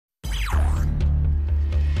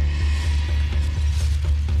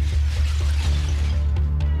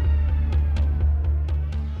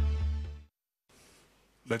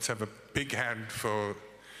Let's have a big hand for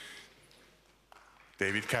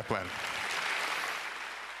David Kaplan.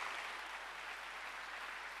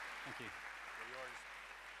 Thank you.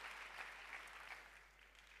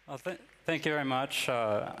 Well, thank you very much.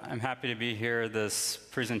 I'm happy to be here. This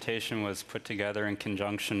presentation was put together in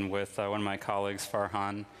conjunction with one of my colleagues,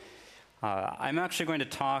 Farhan. I'm actually going to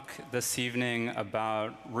talk this evening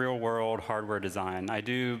about real-world hardware design. I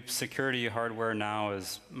do security hardware now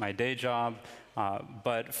as my day job,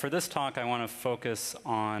 but for this talk, I want to focus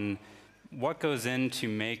on what goes into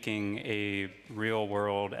making a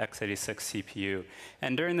real-world x86 CPU.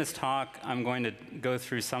 And during this talk, I'm going to go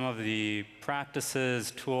through some of the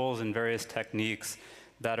practices, tools, and various techniques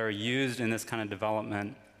that are used in this kind of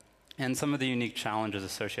development and some of the unique challenges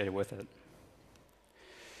associated with it.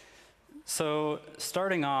 So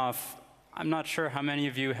starting off, I'm not sure how many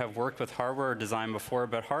of you have worked with hardware design before,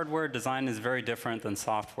 but hardware design is very different than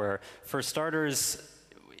software. For starters,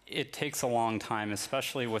 it takes a long time,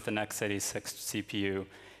 especially with an x86 CPU.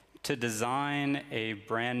 To design a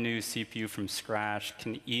brand new CPU from scratch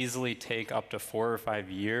can easily take up to 4 or 5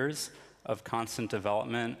 years of constant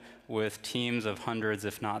development with teams of hundreds,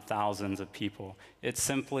 if not thousands of people. It's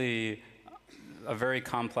simply a very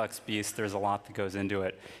complex beast. There's a lot that goes into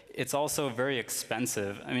it. It's also very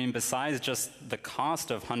expensive. I mean, besides just the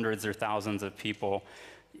cost of hundreds or thousands of people,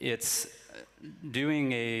 it's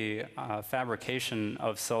doing a fabrication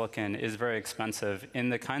of silicon is very expensive. In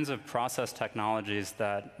the kinds of process technologies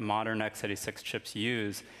that modern x86 chips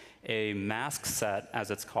use, a mask set,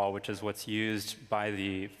 as it's called, which is what's used by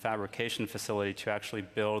the fabrication facility to actually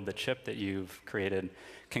build the chip that you've created,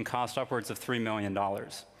 can cost upwards of $3 million.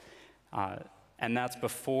 And that's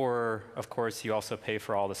before, of course, you also pay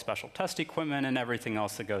for all the special test equipment and everything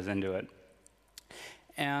else that goes into it.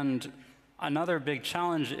 And another big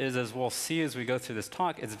challenge is, as we'll see as we go through this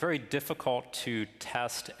talk, it's very difficult to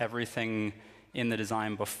test everything in the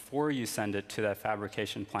design before you send it to that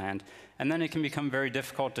fabrication plant. And then it can become very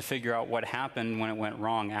difficult to figure out what happened when it went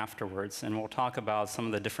wrong afterwards. And we'll talk about some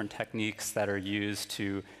of the different techniques that are used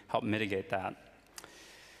to help mitigate that.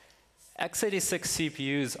 x86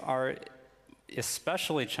 CPUs are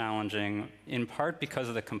especially challenging, in part because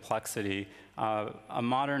of the complexity. A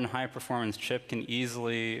modern high-performance chip can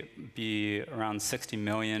easily be around 60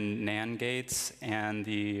 million NAND gates, and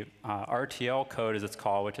the RTL code, as it's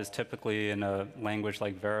called, which is typically in a language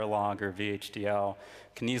like Verilog or VHDL,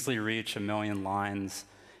 can easily reach 1 million lines.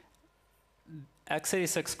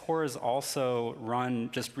 x86 cores also run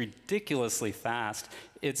just ridiculously fast.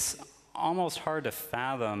 It's almost hard to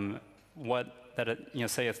fathom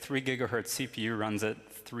say a 3 gigahertz CPU runs at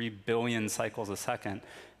 3 billion cycles a second.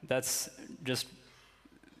 That's just,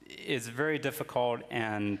 it's very difficult,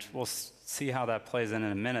 and we'll see how that plays in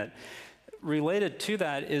a minute. Related to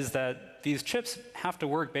that is that these chips have to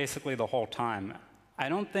work basically the whole time. I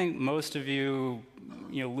don't think most of you,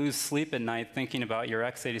 lose sleep at night thinking about your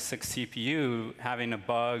x86 CPU having a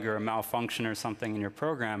bug or a malfunction or something in your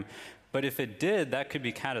program. But if it did, that could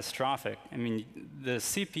be catastrophic. I mean, the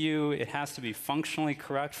CPU, it has to be functionally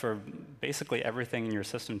correct for basically everything in your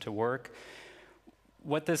system to work.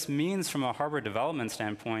 What this means from a hardware development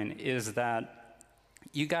standpoint is that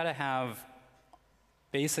you got to have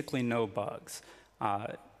basically no bugs.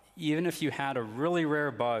 Even if you had a really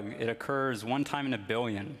rare bug, it occurs 1 time in 1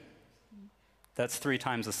 billion. That's 3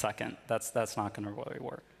 times a second. That's not going to really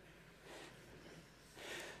work.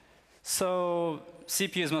 So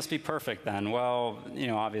CPUs must be perfect then. Well,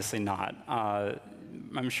 obviously not.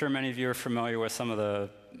 I'm sure many of you are familiar with some of the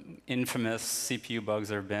infamous CPU bugs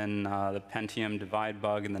there have been. The Pentium divide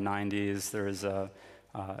bug in the 90s. There was a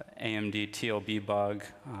AMD TLB bug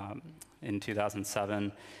in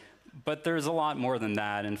 2007. But there's a lot more than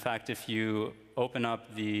that. In fact, if you open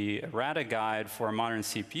up the errata guide for a modern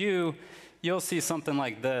CPU, you'll see something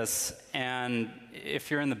like this, and if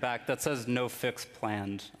you're in the back, that says no fix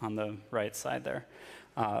planned on the right side there.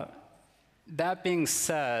 That being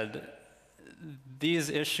said, these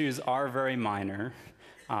issues are very minor.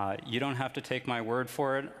 You don't have to take my word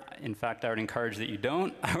for it. In fact, I would encourage that you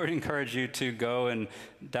don't. I would encourage you to go and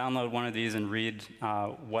download one of these and read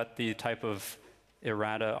what the type of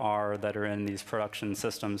errata are that are in these production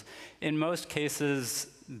systems. In most cases,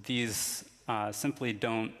 these simply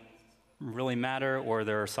don't really matter, or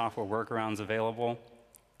there are software workarounds available.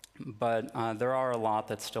 But there are a lot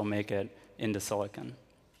that still make it into silicon.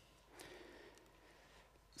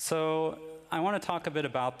 So I want to talk a bit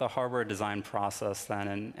about the hardware design process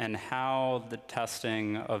then, and how the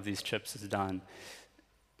testing of these chips is done.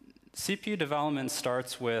 CPU development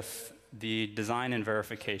starts with the design and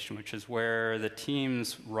verification, which is where the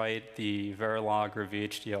teams write the Verilog or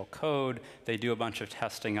VHDL code. They do a bunch of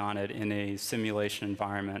testing on it in a simulation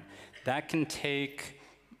environment. That can take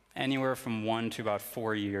anywhere from 1 to about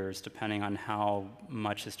 4 years, depending on how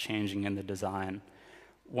much is changing in the design.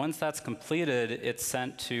 Once that's completed, it's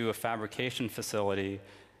sent to a fabrication facility.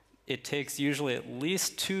 It takes usually at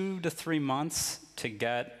least 2 to 3 months to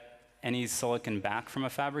get any silicon back from a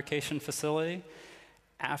fabrication facility.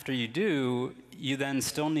 After you do, you then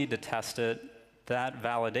still need to test it. That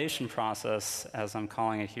validation process, as I'm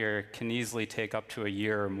calling it here, can easily take up to a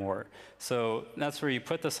year or more. So that's where you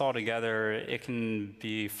put this all together. It can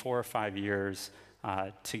be 4 or 5 years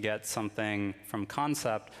to get something from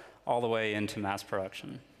concept all the way into mass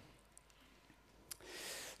production.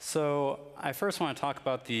 So I first want to talk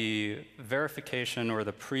about the verification or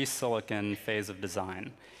the pre-silicon phase of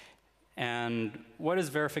design. And what is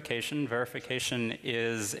verification? Verification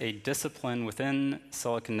is a discipline within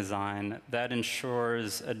silicon design that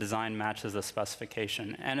ensures a design matches the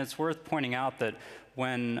specification. And it's worth pointing out that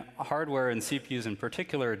when hardware and CPUs in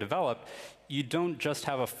particular are developed, you don't just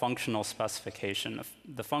have a functional specification.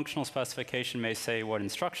 The functional specification may say what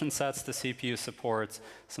instruction sets the CPU supports,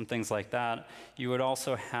 some things like that. You would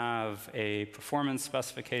also have a performance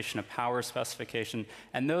specification, a power specification,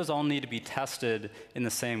 and those all need to be tested in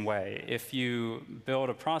the same way. If you build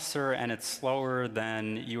a processor and it's slower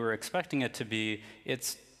than you were expecting it to be,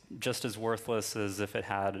 it's just as worthless as if it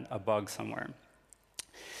had a bug somewhere.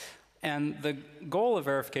 And the goal of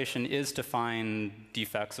verification is to find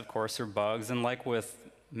defects, of course, or bugs. And like with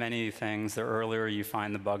many things, the earlier you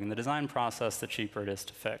find the bug in the design process, the cheaper it is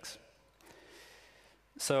to fix.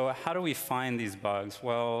 So how do we find these bugs?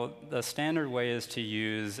 Well, the standard way is to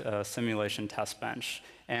use a simulation test bench.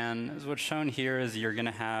 And what's shown here is you're going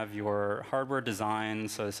to have your hardware design.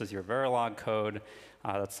 So this is your Verilog code.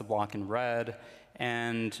 That's the block in red.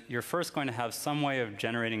 And you're first going to have some way of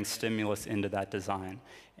generating stimulus into that design.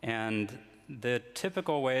 And the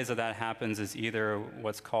typical ways that that happens is either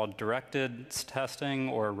what's called directed testing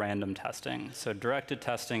or random testing. So directed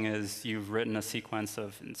testing is you've written a sequence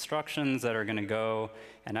of instructions that are going to go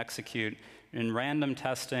and execute. In random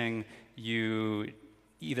testing, you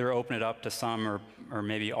either open it up to some or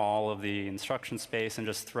maybe all of the instruction space and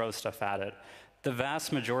just throw stuff at it. The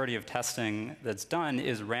vast majority of testing that's done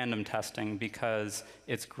is random testing because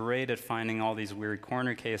it's great at finding all these weird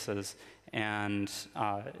corner cases and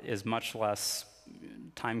is much less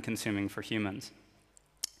time-consuming for humans.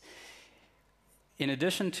 In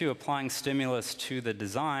addition to applying stimulus to the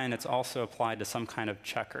design, it's also applied to some kind of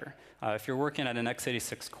checker. If you're working at an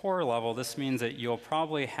x86 core level, this means that you'll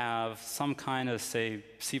probably have some kind of, say,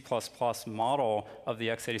 C++ model of the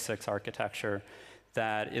x86 architecture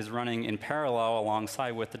that is running in parallel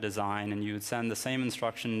alongside with the design, and you would send the same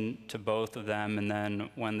instruction to both of them, and then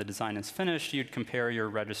when the design is finished, you'd compare your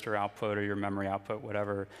register output or your memory output,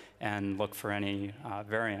 whatever, and look for any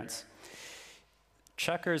variance.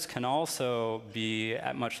 Checkers can also be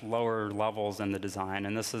at much lower levels than the design,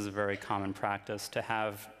 and this is a very common practice, to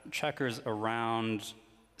have checkers around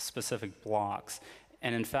specific blocks,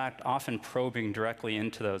 and in fact, often probing directly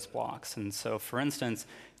into those blocks. And so, for instance,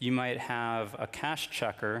 you might have a cache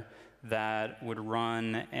checker that would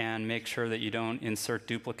run and make sure that you don't insert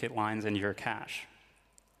duplicate lines into your cache.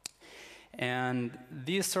 And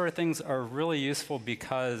these sort of things are really useful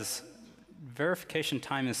because verification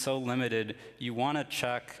time is so limited, you want to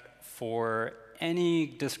check for any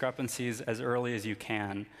discrepancies as early as you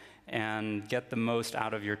can and get the most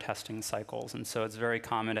out of your testing cycles. And so it's very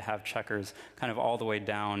common to have checkers kind of all the way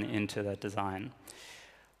down into that design.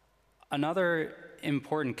 Another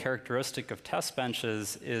important characteristic of test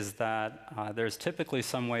benches is that there's typically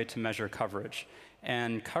some way to measure coverage.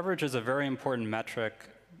 And coverage is a very important metric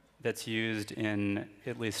that's used in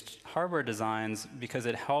at least hardware designs because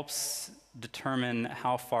it helps determine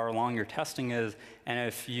how far along your testing is and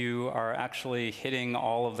if you are actually hitting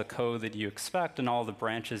all of the code that you expect and all the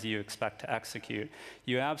branches you expect to execute.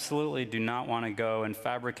 You absolutely do not want to go and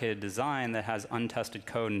fabricate a design that has untested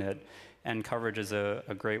code in it, and coverage is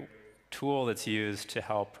a great tool that's used to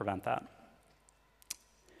help prevent that.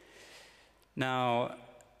 Now,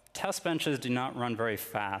 test benches do not run very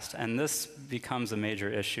fast, and this becomes a major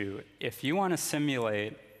issue. If you want to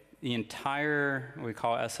simulate the entire, what we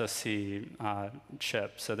call SoC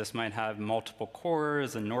chip, so this might have multiple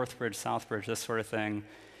cores, a north bridge, south bridge, this sort of thing,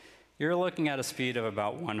 you're looking at a speed of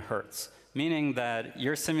about 1 hertz, meaning that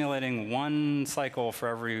you're simulating 1 cycle for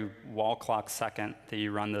every wall clock second that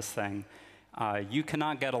you run this thing. You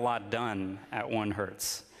cannot get a lot done at 1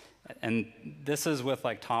 hertz. And this is with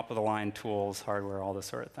like top-of-the-line tools, hardware, all this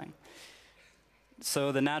sort of thing.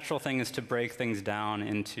 So the natural thing is to break things down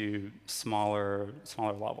into smaller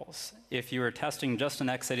levels. If you were testing just an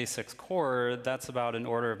x86 core, that's about an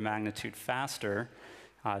order of magnitude faster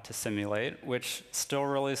to simulate, which still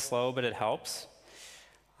really slow, but it helps.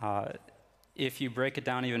 If you break it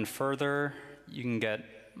down even further, you can get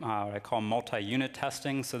what I call multi-unit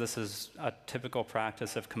testing. So this is a typical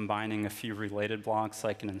practice of combining a few related blocks,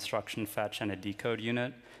 like an instruction fetch and a decode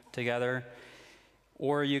unit together.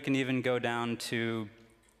 Or you can even go down to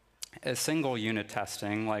a single unit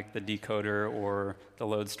testing, like the decoder or the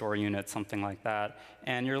load store unit, something like that.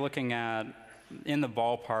 And you're looking at in the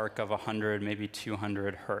ballpark of 100, maybe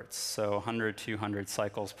 200 hertz, so 100, 200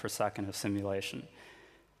 cycles per second of simulation.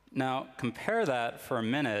 Now, compare that for a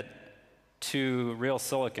minute to real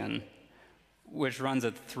silicon, which runs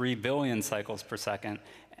at 3 billion cycles per second,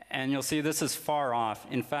 and you'll see this is far off.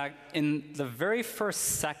 In fact, in the very first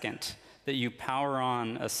second that you power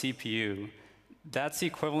on a CPU, that's the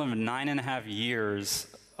equivalent of 9.5 years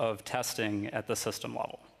of testing at the system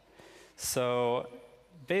level. So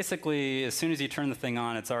basically, as soon as you turn the thing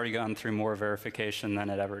on, it's already gone through more verification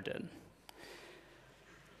than it ever did.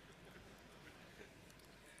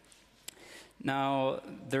 Now,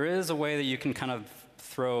 there is a way that you can kind of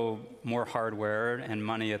throw more hardware and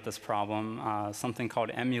money at this problem, something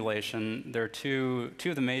called emulation. There are two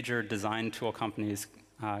of the major design tool companies,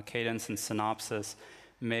 Cadence and Synopsys,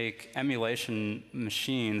 make emulation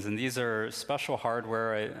machines, and these are special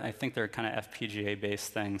hardware. I think they're kind of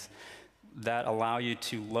FPGA-based things that allow you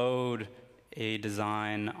to load a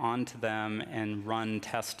design onto them and run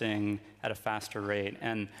testing at a faster rate.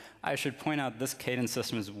 And I should point out this Cadence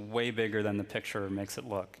system is way bigger than the picture makes it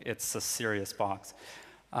look. It's a serious box.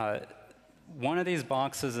 One of these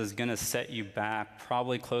boxes is going to set you back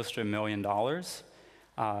probably close to $1 million,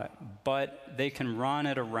 but they can run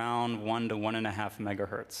at around 1 to 1.5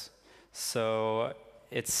 megahertz. So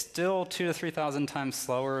it's still 2,000 to 3,000 times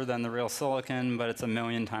slower than the real silicon, but it's 1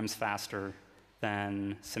 million times faster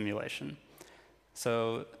than simulation.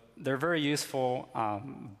 So they're very useful,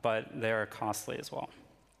 but they are costly as well.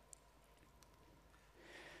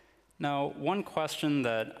 Now, one question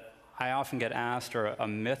that I often get asked, or a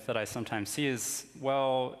myth that I sometimes see, is,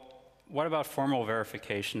 well, what about formal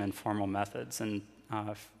verification and formal methods? And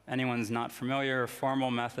if anyone's not familiar,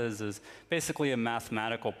 formal methods is basically a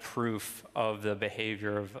mathematical proof of the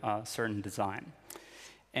behavior of a certain design.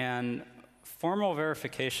 And formal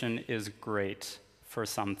verification is great for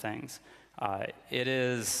some things. It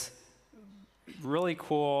is really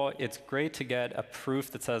cool. It's great to get a proof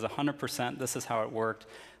that says 100% this is how it worked.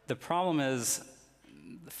 The problem is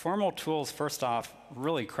formal tools, first off,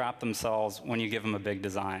 really crap themselves when you give them a big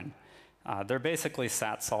design. They're basically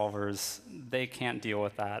SAT solvers. They can't deal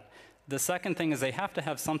with that. The second thing is they have to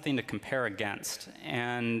have something to compare against.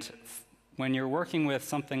 And when you're working with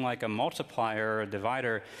something like a multiplier or a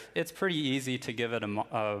divider, it's pretty easy to give it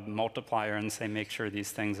a multiplier and say, make sure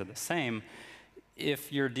these things are the same.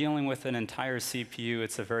 If you're dealing with an entire CPU,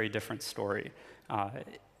 it's a very different story.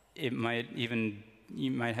 You might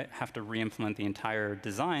have to re-implement the entire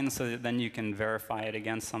design so that then you can verify it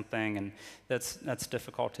against something, and that's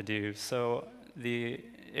difficult to do. So the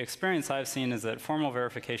experience I've seen is that formal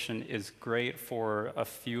verification is great for a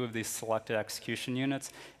few of these selected execution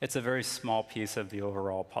units. It's a very small piece of the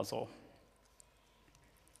overall puzzle.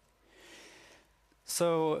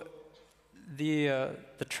 So the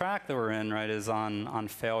track that we're in, right, is on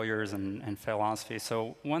failures and philosophy.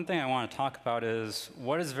 So one thing I want to talk about is,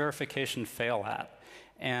 what does verification fail at?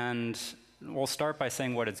 And we'll start by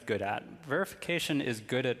saying what it's good at. Verification is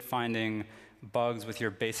good at finding bugs with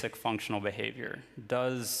your basic functional behavior.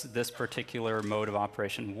 Does this particular mode of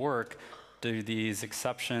operation work? Do these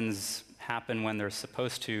exceptions happen when they're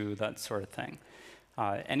supposed to? That sort of thing.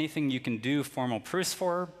 Anything you can do formal proofs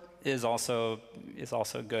for is also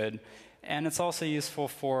good. And it's also useful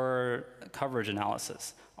for coverage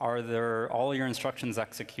analysis. Are all your instructions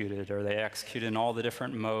executed? Are they executed in all the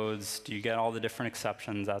different modes? Do you get all the different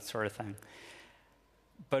exceptions? That sort of thing.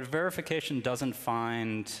 But verification doesn't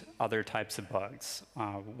find other types of bugs.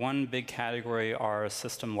 One big category are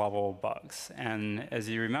system-level bugs. And as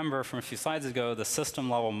you remember from a few slides ago, the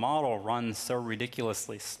system-level model runs so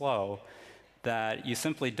ridiculously slow that you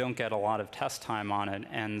simply don't get a lot of test time on it.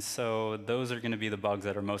 And so those are going to be the bugs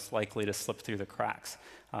that are most likely to slip through the cracks.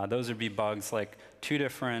 Those would be bugs like two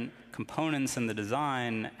different components in the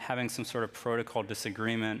design having some sort of protocol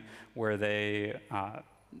disagreement where they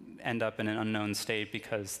end up in an unknown state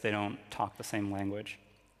because they don't talk the same language.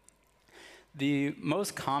 The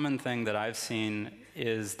most common thing that I've seen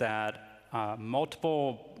is that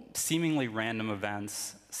multiple seemingly random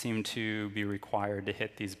events seem to be required to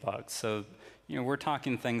hit these bugs. So, we're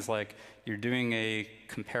talking things like you're doing a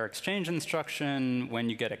compare exchange instruction when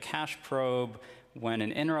you get a cache probe, when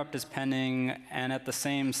an interrupt is pending, and at the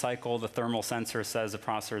same cycle, the thermal sensor says the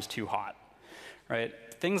processor is too hot, right?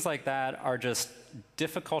 Things like that are just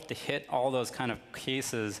difficult to hit all those kind of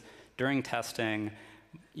cases during testing.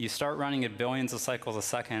 You start running at billions of cycles a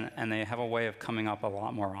second, and they have a way of coming up a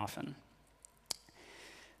lot more often.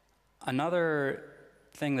 Another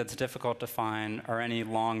thing that's difficult to find are any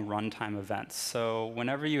long runtime events. So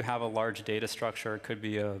whenever you have a large data structure, it could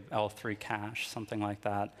be a L3 cache, something like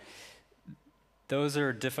that, those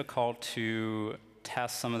are difficult to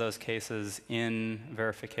test some of those cases in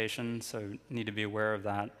verification, so you need to be aware of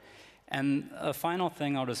that. And a final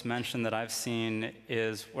thing I'll just mention that I've seen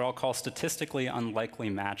is what I'll call statistically unlikely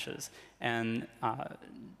matches. And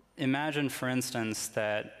imagine, for instance,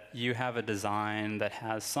 that you have a design that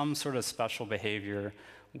has some sort of special behavior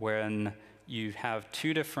when you have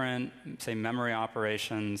two different, say, memory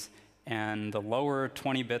operations, and the lower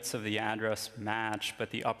 20 bits of the address match, but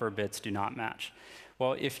the upper bits do not match.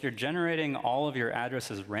 Well, if you're generating all of your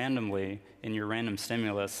addresses randomly in your random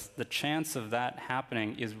stimulus, the chance of that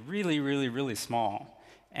happening is really, really, really small,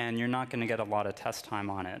 and you're not going to get a lot of test time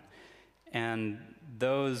on it. And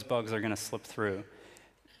those bugs are going to slip through.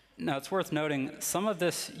 Now, it's worth noting, some of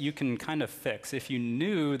this you can kind of fix. If you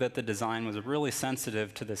knew that the design was really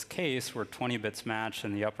sensitive to this case where 20 bits match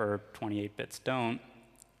and the upper 28 bits don't,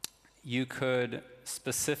 you could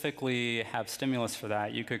specifically have stimulus for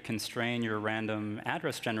that. You could constrain your random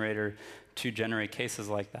address generator to generate cases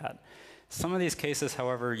like that. Some of these cases,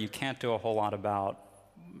 however, you can't do a whole lot about.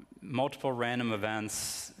 Multiple random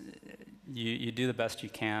events, you do the best you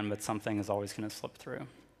can, but something is always going to slip through.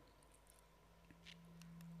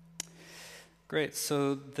 Great,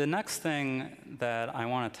 so the next thing that I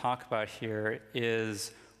want to talk about here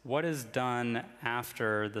is what is done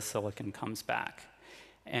after the silicon comes back.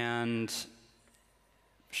 And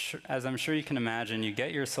as I'm sure you can imagine, you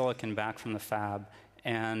get your silicon back from the fab,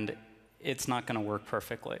 and it's not going to work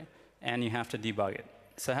perfectly, and you have to debug it.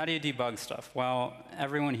 So how do you debug stuff? Well,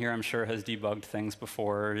 everyone here, I'm sure, has debugged things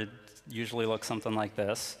before. It usually looks something like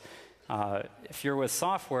this. If you're with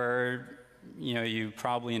software, you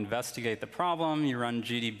probably investigate the problem, you run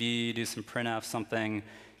GDB, do some printf, something,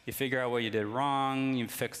 you figure out what you did wrong, you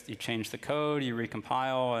change the code, you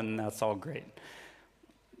recompile, and that's all great.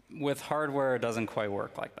 With hardware, it doesn't quite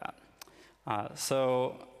work like that.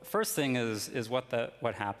 So first thing is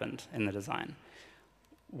what happened in the design.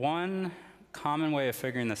 One common way of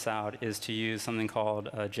figuring this out is to use something called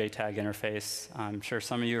a JTAG interface. I'm sure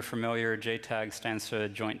some of you are familiar. JTAG stands for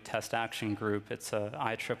Joint Test Action Group. It's a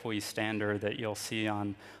IEEE standard that you'll see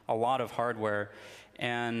on a lot of hardware.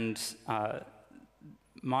 And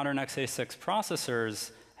modern x86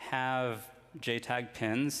 processors have JTAG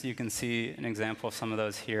pins. You can see an example of some of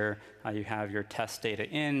those here. You have your test data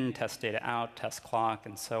in, test data out, test clock,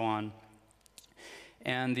 and so on.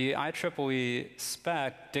 And the IEEE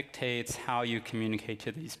spec dictates how you communicate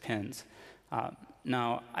to these pins.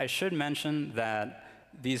 Now, I should mention that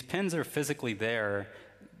these pins are physically there.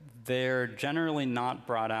 They're generally not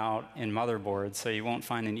brought out in motherboards, so you won't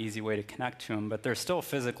find an easy way to connect to them, but they're still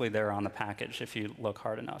physically there on the package if you look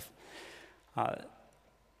hard enough.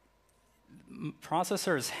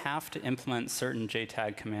 Processors have to implement certain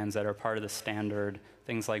JTAG commands that are part of the standard,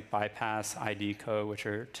 things like bypass ID code, which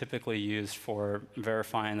are typically used for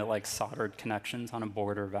verifying that soldered connections on a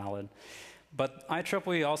board are valid. But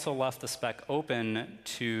IEEE also left the spec open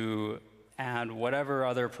to add whatever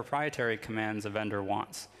other proprietary commands a vendor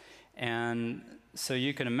wants. And so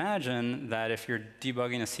you can imagine that if you're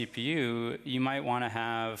debugging a CPU, you might want to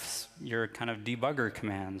have your kind of debugger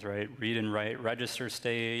commands, right? Read and write, register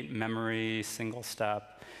state, memory, single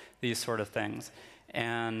step, these sort of things.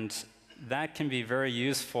 And that can be very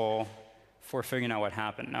useful for figuring out what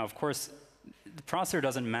happened. Now, of course, the processor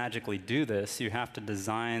doesn't magically do this. You have to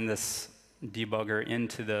design this debugger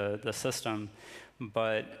into the system,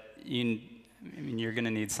 but you're going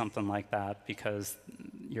to need something like that because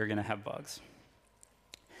you're going to have bugs.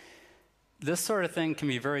 This sort of thing can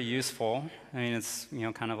be very useful. It's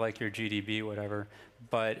kind of like your GDB, whatever,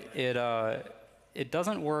 but it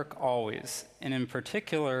doesn't work always. And in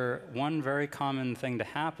particular, one very common thing to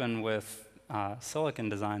happen with silicon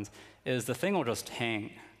designs is the thing will just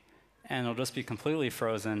hang, and it'll just be completely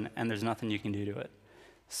frozen, and there's nothing you can do to it.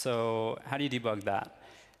 So how do you debug that?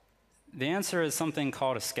 The answer is something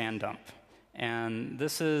called a scan dump. And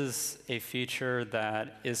this is a feature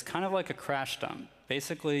that is kind of like a crash dump.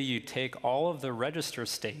 Basically, you take all of the register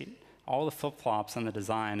state, all the flip-flops in the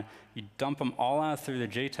design, you dump them all out through the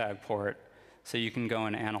JTAG port so you can go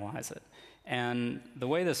and analyze it. And the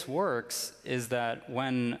way this works is that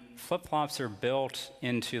when flip-flops are built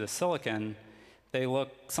into the silicon, they look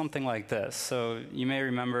something like this. So you may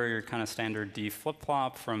remember your kind of standard D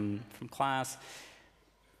flip-flop from class.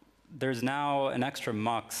 There's now an extra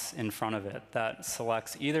mux in front of it that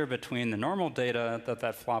selects either between the normal data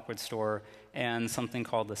that flop would store and something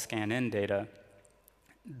called the scan-in data.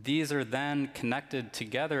 These are then connected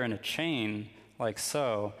together in a chain like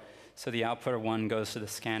so the output of one goes to the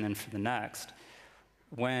scan-in for the next.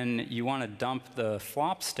 When you want to dump the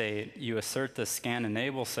flop state, you assert the scan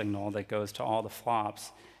enable signal that goes to all the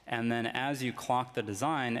flops, and then as you clock the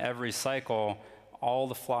design, every cycle, all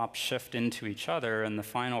the flops shift into each other, and the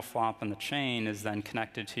final flop in the chain is then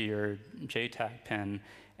connected to your JTAG pin.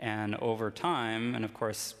 And over time, and of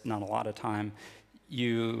course not a lot of time,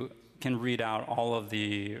 you can read out all of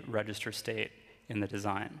the register state in the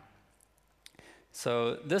design.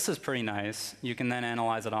 So this is pretty nice. You can then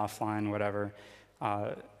analyze it offline, whatever.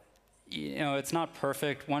 It's not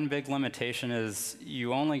perfect. One big limitation is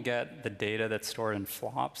you only get the data that's stored in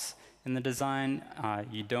flops in the design.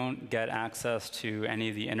 You don't get access to any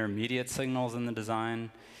of the intermediate signals in the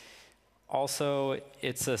design. Also,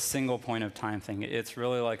 it's a single point of time thing. It's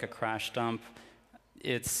really like a crash dump.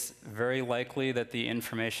 It's very likely that the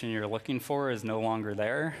information you're looking for is no longer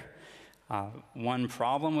there. One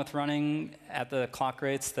problem with running at the clock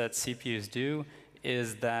rates that CPUs do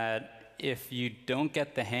is that if you don't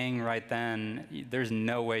get the hang right then, there's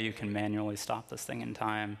no way you can manually stop this thing in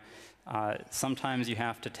time. Sometimes you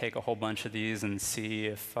have to take a whole bunch of these and see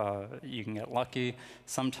if you can get lucky.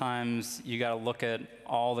 Sometimes you got to look at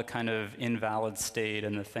all the kind of invalid state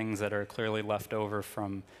and the things that are clearly left over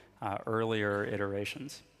from earlier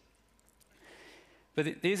iterations.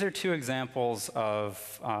 But these are two examples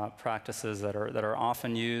of practices that are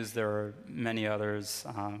often used. There are many others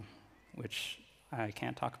which I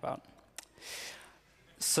can't talk about.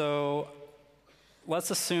 So let's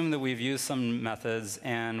assume that we've used some methods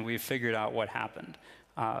and we've figured out what happened.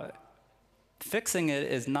 Fixing it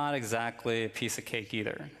is not exactly a piece of cake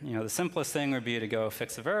either. The simplest thing would be to go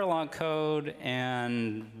fix the Verilog code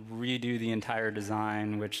and redo the entire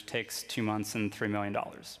design, which takes 2 months and $3 million.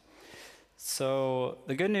 So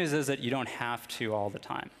the good news is that you don't have to all the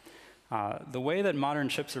time. The way that modern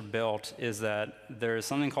chips are built is that there's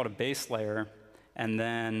something called a base layer and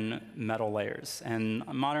then metal layers. And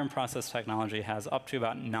modern process technology has up to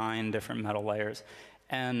about 9 different metal layers.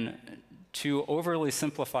 And to overly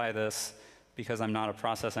simplify this, because I'm not a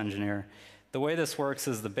process engineer, the way this works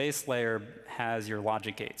is the base layer has your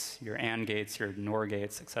logic gates, your AND gates, your NOR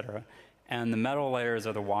gates, et cetera. And the metal layers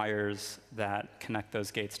are the wires that connect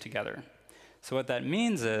those gates together. So what that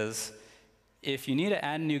means is, if you need to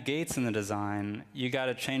add new gates in the design, you got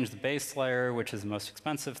to change the base layer, which is the most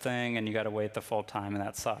expensive thing, and you got to wait the full time, and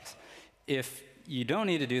that sucks. If you don't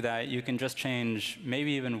need to do that, you can just change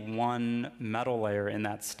maybe even one metal layer in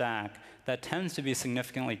that stack. That tends to be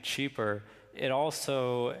significantly cheaper. It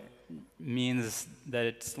also means that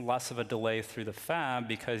it's less of a delay through the fab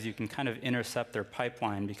because you can kind of intercept their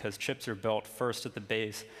pipeline because chips are built first at the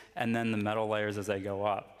base and then the metal layers as they go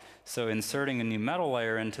up. So inserting a new metal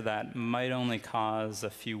layer into that might only cause a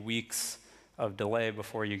few weeks of delay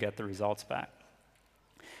before you get the results back.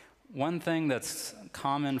 One thing that's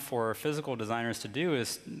common for physical designers to do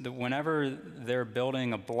is that whenever they're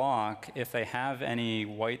building a block, if they have any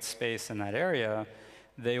white space in that area,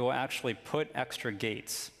 they will actually put extra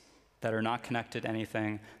gates that are not connected to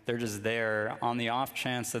anything. They're just there on the off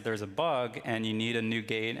chance that there's a bug and you need a new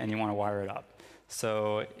gate and you want to wire it up.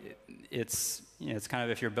 So it's kind of,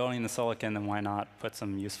 if you're building the silicon, then why not put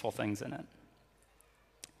some useful things in it?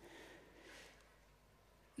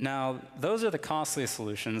 Now, those are the costly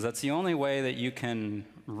solutions. That's the only way that you can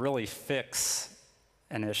really fix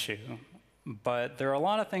an issue. But there are a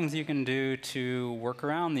lot of things you can do to work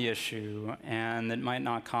around the issue, and it might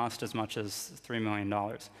not cost as much as $3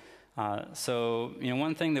 million. So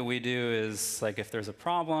one thing that we do is, like, if there's a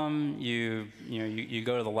problem, you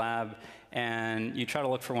go to the lab and you try to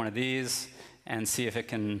look for one of these and see if it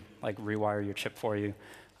can rewire your chip for you.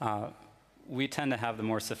 We tend to have the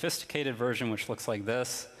more sophisticated version, which looks like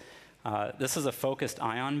this. This is a focused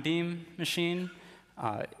ion beam machine.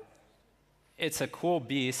 It's a cool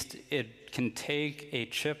beast. It can take a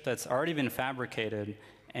chip that's already been fabricated,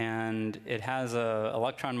 and it has an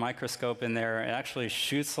electron microscope in there. It actually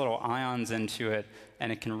shoots little ions into it, and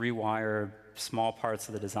it can rewire small parts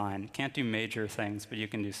of the design. It can't do major things, but you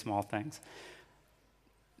can do small things.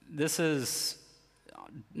 This is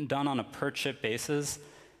done on a per-chip basis.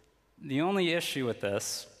 The only issue with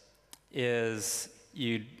this is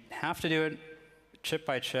you have to do it chip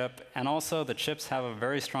by chip, and also the chips have a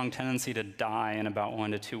very strong tendency to die in about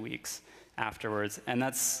 1 to 2 weeks afterwards, and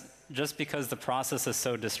that's just because the process is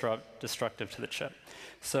so destructive to the chip.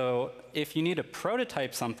 So if you need to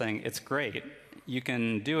prototype something, it's great. You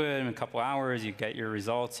can do it in a couple hours, you get your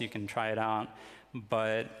results, you can try it out,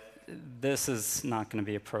 but this is not going to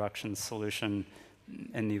be a production solution,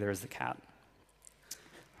 and neither is the cat.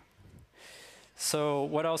 So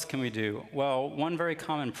what else can we do? Well, one very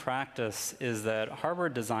common practice is that hardware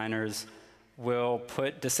designers will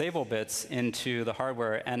put disable bits into the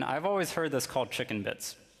hardware, and I've always heard this called chicken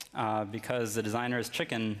bits, because the designer is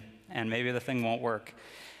chicken, and maybe the thing won't work.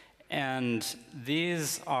 And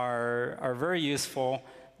these are very useful.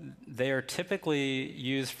 They are typically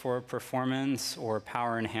used for performance or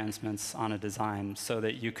power enhancements on a design so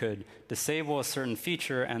that you could disable a certain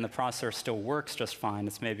feature and the processor still works just fine.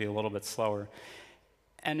 It's maybe a little bit slower.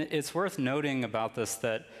 And it's worth noting about this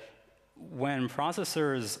that when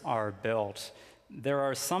processors are built, there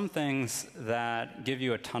are some things that give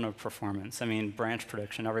you a ton of performance. I mean, branch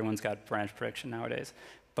prediction. Everyone's got branch prediction nowadays.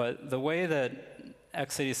 But the way that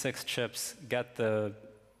x86 chips get the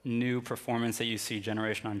new performance that you see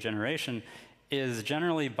generation on generation is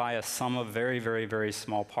generally by a sum of very, very, very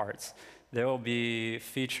small parts. There will be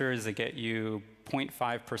features that get you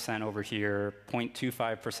 0.5% over here,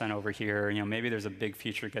 0.25% over here. Maybe there's a big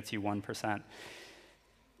feature that gets you 1%.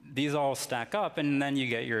 These all stack up, and then you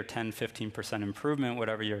get your 10, 15% improvement,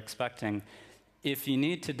 whatever you're expecting. If you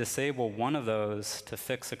need to disable one of those to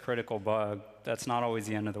fix a critical bug, that's not always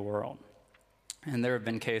the end of the world. And there have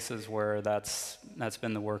been cases where that's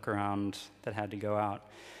been the workaround that had to go out.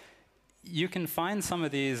 You can find some of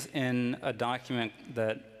these in a document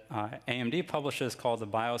that AMD publishes called the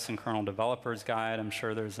BIOS and Kernel Developers Guide. I'm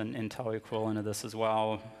sure there's an Intel equivalent of this as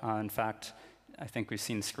well. In fact, I think we've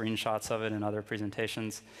seen screenshots of it in other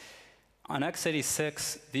presentations. On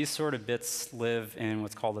x86, these sort of bits live in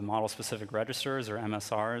what's called the model-specific registers, or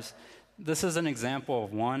MSRs. This is an example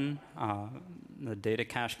of one, the data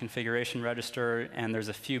cache configuration register, and there's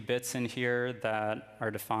a few bits in here that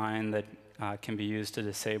are defined that can be used to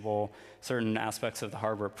disable certain aspects of the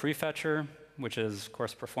hardware prefetcher, which is, of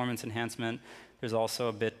course, performance enhancement. There's also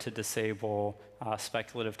a bit to disable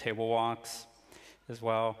speculative table walks as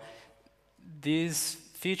well. These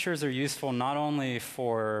features are useful not only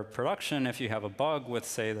for production if you have a bug with,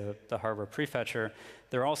 say, the hardware prefetcher.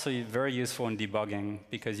 They're also very useful in debugging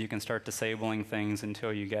because you can start disabling things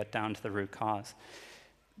until you get down to the root cause.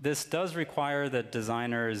 This does require that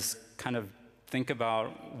designers kind of think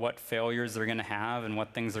about what failures they're going to have and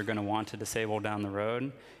what things they're going to want to disable down the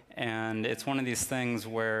road. And it's one of these things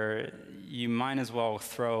where you might as well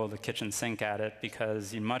throw the kitchen sink at it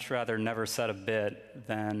because you'd much rather never set a bit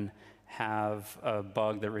than have a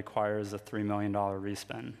bug that requires a $3 million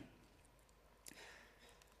respin.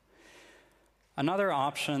 Another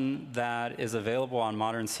option that is available on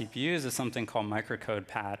modern CPUs is something called microcode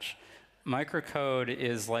patch. Microcode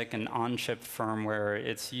is like an on-chip firmware.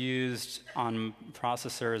 It's used on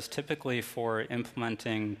processors typically for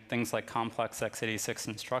implementing things like complex x86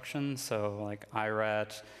 instructions, so like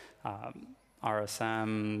IRET,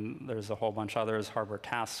 RSM, there's a whole bunch of others, hardware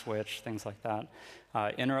task switch, things like that.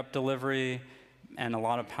 Interrupt delivery, and a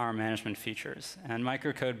lot of power management features. And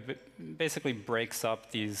microcode basically breaks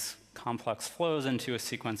up these complex flows into a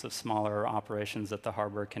sequence of smaller operations that the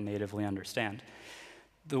hardware can natively understand.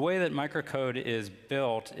 The way that microcode is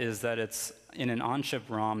built is that it's in an on-chip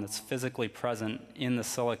ROM that's physically present in the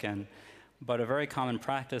silicon, but a very common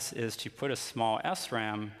practice is to put a small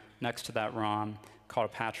SRAM next to that ROM called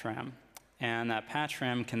a patch RAM. And that patch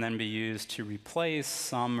RAM can then be used to replace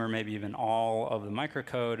some or maybe even all of the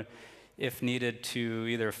microcode if needed to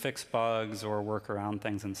either fix bugs or work around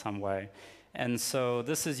things in some way. And so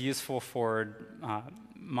this is useful for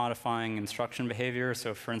modifying instruction behavior.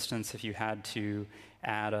 So for instance, if you had to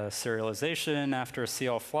add a serialization after a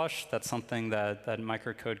CL flush, that's something that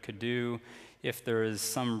microcode could do. If there is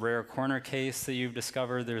some rare corner case that you've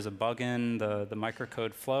discovered, there's a bug in the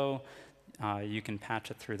microcode flow, you can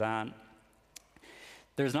patch it through that.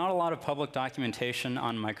 There's not a lot of public documentation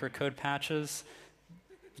on microcode patches.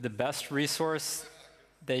 The best resource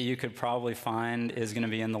that you could probably find is going to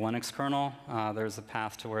be in the Linux kernel. There's a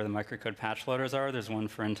path to where the microcode patch loaders are. There's one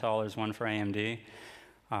for Intel, there's one for AMD.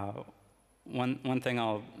 One thing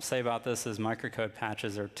I'll say about this is microcode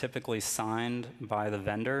patches are typically signed by the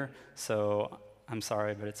vendor. So I'm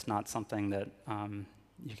sorry, but it's not something that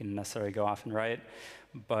you can necessarily go off and write.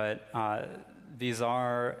 But these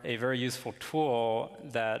are a very useful tool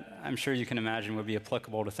that I'm sure you can imagine would be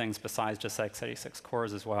applicable to things besides just x86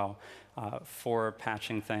 cores as well, for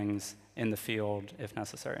patching things in the field if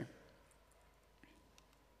necessary.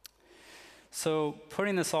 So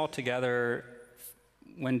putting this all together,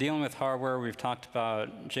 when dealing with hardware, we've talked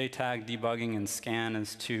about JTAG, debugging, and scan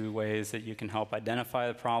as two ways that you can help identify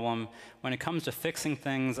the problem. When it comes to fixing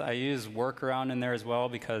things, I use workaround in there as well,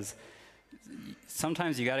 because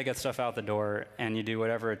sometimes you got to get stuff out the door and you do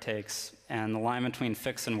whatever it takes, and the line between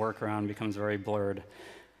fix and workaround becomes very blurred.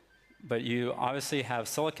 But you obviously have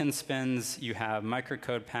silicon spins, you have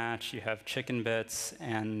microcode patch, you have chicken bits,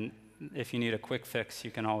 and if you need a quick fix,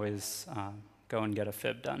 you can always go and get a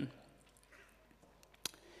fib done.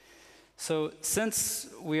 So since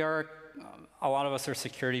a lot of us are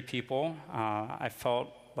security people, I felt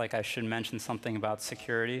like I should mention something about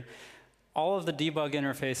security. All of the debug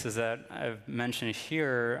interfaces that I've mentioned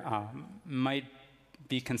here might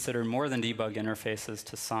be considered more than debug interfaces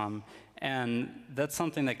to some, and that's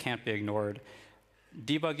something that can't be ignored.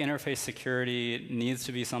 Debug interface security needs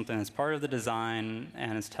to be something that's part of the design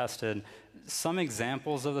and is tested. Some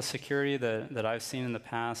examples of the security that I've seen in the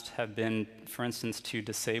past have been, for instance, to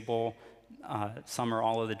disable some or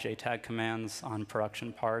all of the JTAG commands on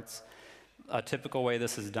production parts. A typical way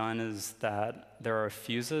this is done is that there are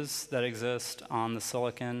fuses that exist on the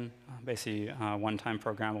silicon, basically one-time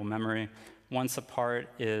programmable memory. Once a part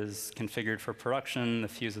is configured for production, the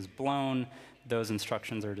fuse is blown, those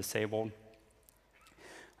instructions are disabled.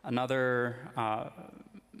 Another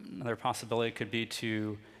possibility could be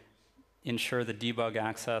to ensure the debug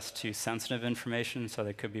access to sensitive information, so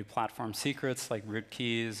there could be platform secrets like root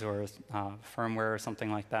keys or firmware or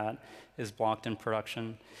something like that is blocked in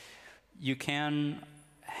production. You can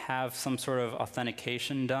have some sort of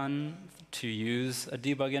authentication done to use a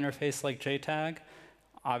debug interface like JTAG.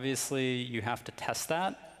 Obviously, you have to test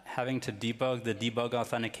that. Having to debug the debug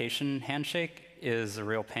authentication handshake is a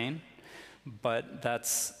real pain, but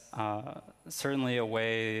that's certainly a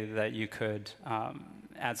way that you could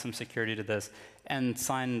add some security to this. And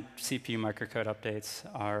signed CPU microcode updates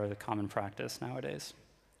are the common practice nowadays.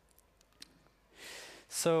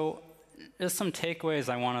 So just some takeaways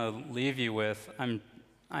I want to leave you with.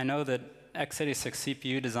 I know that x86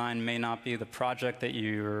 CPU design may not be the project that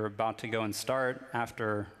you're about to go and start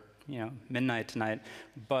after midnight tonight,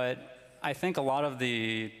 but I think a lot of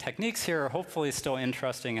the techniques here are hopefully still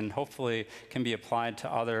interesting and hopefully can be applied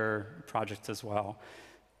to other projects as well.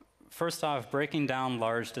 First off, breaking down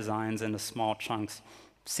large designs into small chunks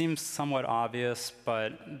seems somewhat obvious,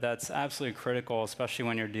 but that's absolutely critical, especially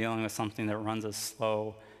when you're dealing with something that runs as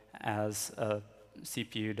slow as a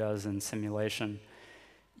CPU does in simulation.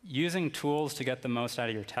 Using tools to get the most out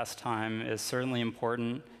of your test time is certainly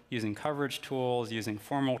important. Using coverage tools, using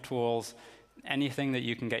formal tools, anything that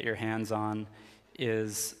you can get your hands on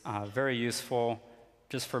is very useful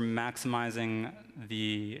just for maximizing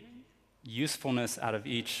the usefulness out of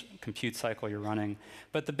each compute cycle you're running.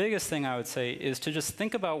 But the biggest thing I would say is to just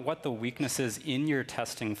think about what the weaknesses in your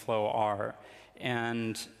testing flow are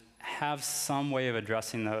and have some way of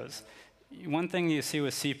addressing those. One thing you see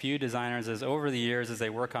with CPU designers is over the years as they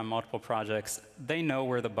work on multiple projects, they know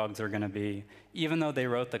where the bugs are going to be. Even though they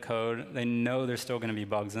wrote the code, they know there's still going to be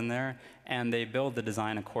bugs in there, and they build the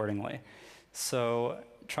design accordingly. So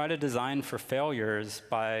try to design for failures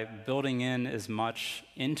by building in as much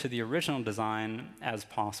into the original design as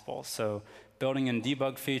possible. So building in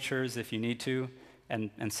debug features if you need to,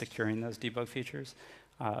 and securing those debug features.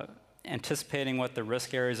 Anticipating what the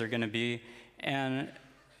risk areas are going to be. And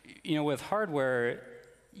with hardware,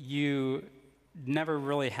 you never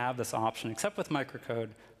really have this option, except with microcode,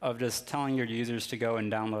 of just telling your users to go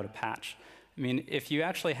and download a patch. I mean, if you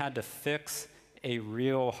actually had to fix a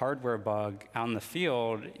real hardware bug out in the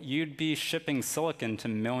field, you'd be shipping silicon to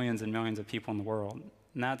millions and millions of people in the world.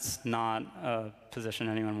 And that's not a position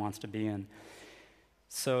anyone wants to be in.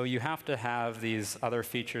 So you have to have these other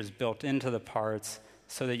features built into the parts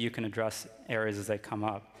so that you can address areas as they come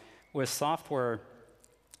up. With software,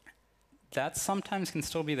 that sometimes can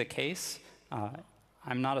still be the case.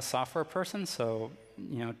 I'm not a software person, so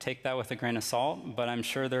take that with a grain of salt, but I'm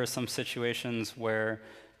sure there are some situations where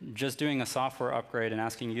just doing a software upgrade and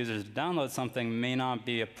asking users to download something may not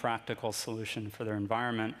be a practical solution for their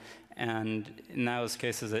environment. And in those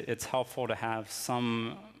cases, it's helpful to have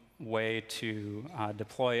some way to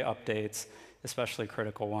deploy updates, especially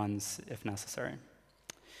critical ones, if necessary.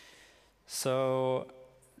 So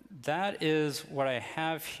that is what I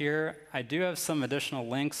have here. I do have some additional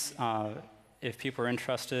links if people are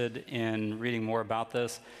interested in reading more about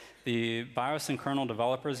this. The BIOS and Kernel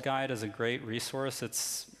Developers Guide is a great resource.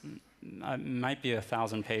 It's might be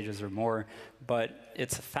 1,000 pages or more, but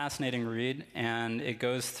it's a fascinating read, and it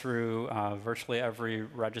goes through virtually every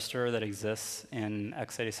register that exists in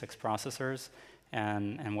x86 processors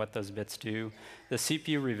and what those bits do. The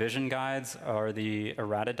CPU revision guides are the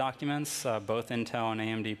errata documents. Both Intel and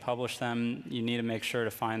AMD publish them. You need to make sure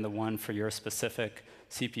to find the one for your specific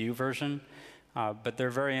CPU version. But they're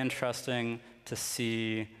very interesting to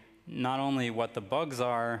see not only what the bugs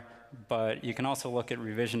are, but you can also look at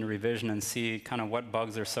revision to revision and see kind of what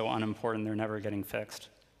bugs are so unimportant they're never getting fixed.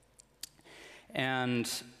 And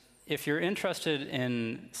if you're interested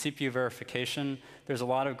in CPU verification, there's a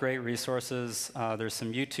lot of great resources. There's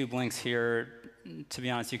some YouTube links here. To be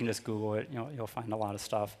honest, you can just Google it. You'll find a lot of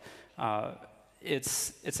stuff.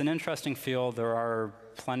 It's an interesting field. There's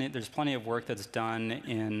plenty of work that's done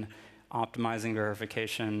in optimizing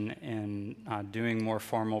verification, in doing more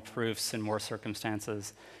formal proofs in more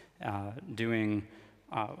circumstances, doing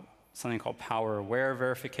something called power-aware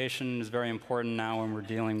verification is very important now when we're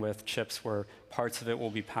dealing with chips where parts of it will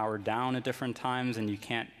be powered down at different times and you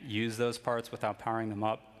can't use those parts without powering them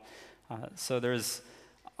up. So there's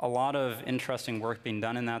a lot of interesting work being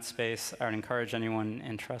done in that space. I would encourage anyone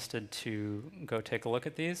interested to go take a look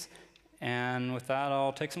at these. And with that,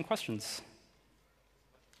 I'll take some questions.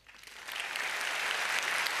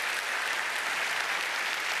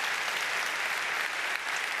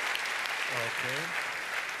 Okay.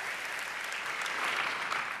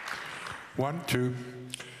 1, 2.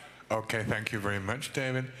 Okay, thank you very much,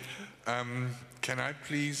 David. Can I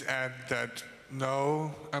please add that,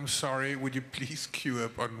 no, I'm sorry, would you please queue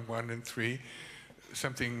up on 1 and 3?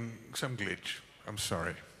 Some glitch, I'm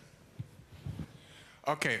sorry.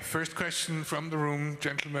 Okay, first question from the room,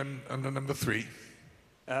 gentleman on the number 3.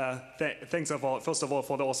 Thanks, first of all,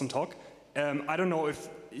 for the awesome talk. I don't know if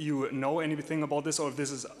you know anything about this or if this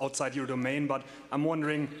is outside your domain, but I'm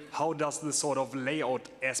wondering how does this sort of layout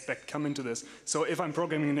aspect come into this? So if I'm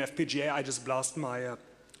programming an FPGA, I just blast my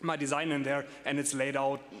design in there and it's laid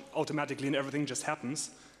out automatically and everything just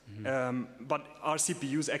happens. Mm-hmm. But are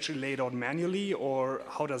CPUs actually laid out manually, or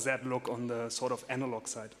how does that look on the sort of analog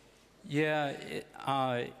side? Yeah,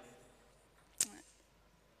 a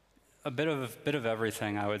bit of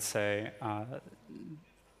everything, I would say.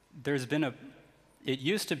 It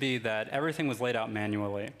used to be that everything was laid out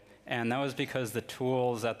manually, and that was because the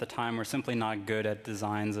tools at the time were simply not good at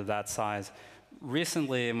designs of that size.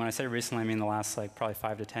 Recently, and when I say recently, I mean the last probably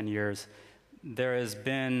 5 to 10 years, there has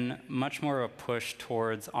been much more of a push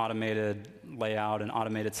towards automated layout and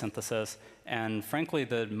automated synthesis, and frankly,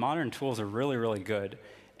 the modern tools are really, really good.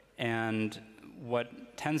 And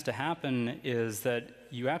what tends to happen is that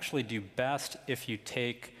you actually do best if you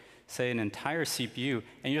take, say, an entire CPU,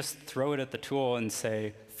 and you just throw it at the tool and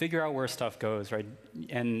say, figure out where stuff goes, right?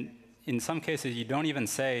 And in some cases, you don't even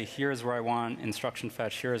say, here's where I want instruction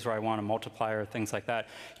fetch, here's where I want a multiplier, things like that.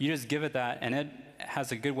 You just give it that, and it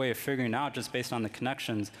has a good way of figuring out, just based on the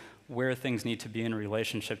connections, where things need to be in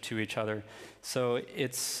relationship to each other. So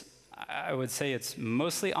I would say it's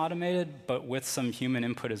mostly automated, but with some human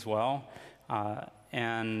input as well.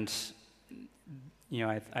 And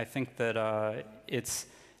I think that it's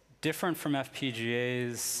different from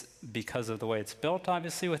FPGAs because of the way it's built,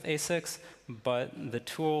 obviously, with ASICs, but the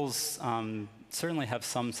tools certainly have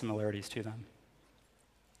some similarities to them.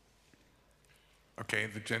 Okay,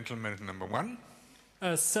 the gentleman at number 1.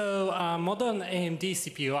 Modern AMD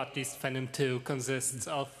CPU, at least Phenom 2, consists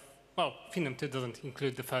of, well, Phenom 2 doesn't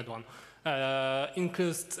include the third one.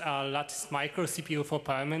 Includes a lattice micro CPU for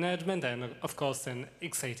power management and, of course, an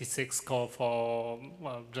x86 core for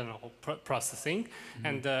general processing. Mm-hmm.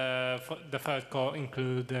 And the third core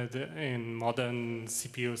included in modern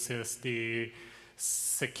CPUs is the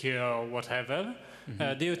secure whatever.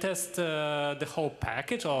 Mm-hmm. Do you test the whole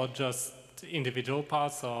package or just individual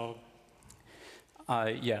parts? Or?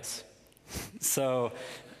 Yes. So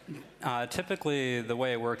typically, the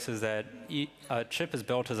way it works is that a chip is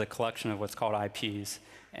built as a collection of what's called IPs.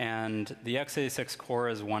 And the x86 core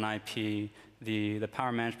is one IP. The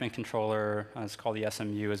power management controller is called the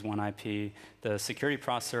SMU, is one IP. The security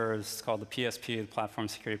processor is called the PSP, the platform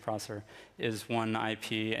security processor, is one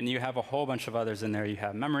IP. And you have a whole bunch of others in there. You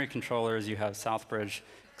have memory controllers, you have Southbridge,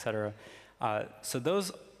 et cetera. So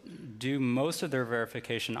those do most of their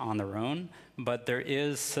verification on their own, but there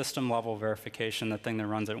is system-level verification, the thing that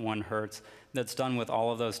runs at 1 hertz, that's done with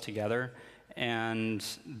all of those together. And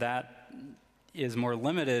that is more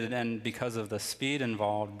limited and because of the speed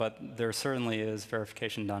involved, but there certainly is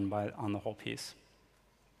verification done on the whole piece.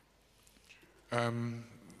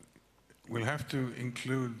 We'll have to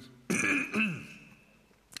include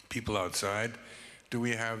people outside. Do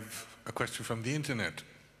we have a question from the internet?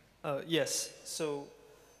 Yes. So,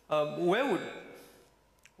 where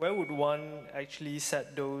would one actually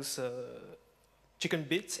set those chicken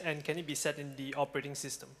bits, and can it be set in the operating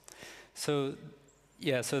system? So,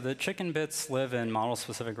 yeah, so the chicken bits live in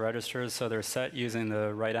model-specific registers, so they're set using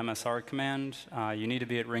the write MSR command. You need to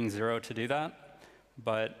be at ring 0 to do that,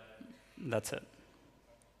 but that's it.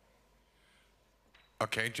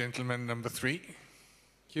 Okay, gentleman number 3. Thank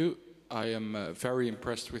you. I am very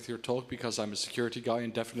impressed with your talk because I'm a security guy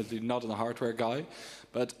and definitely not a hardware guy.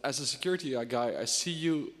 But as a security guy, I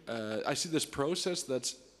see this process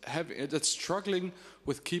that's struggling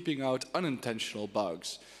with keeping out unintentional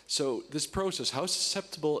bugs. So this process, how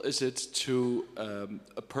susceptible is it to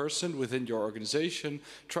a person within your organization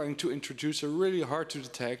trying to introduce a really hard to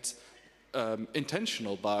detect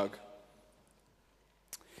intentional bug?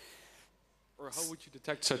 Or how would you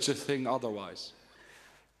detect such a thing otherwise?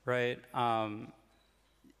 Right.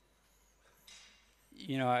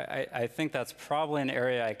 You know, I think that's probably an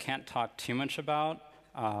area I can't talk too much about.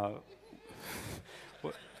 I'm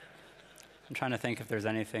trying to think if there's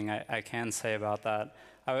anything I can say about that.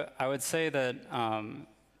 I would say that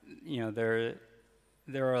you know, there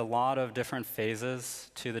are a lot of different phases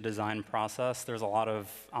to the design process. There's a lot of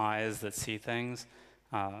eyes that see things.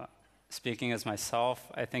 Speaking as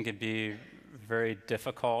myself, I think it'd be very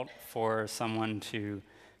difficult for someone to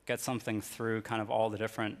get something through kind of all the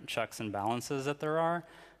different checks and balances that there are.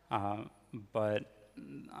 But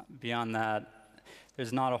beyond that,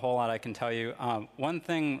 there's not a whole lot I can tell you. One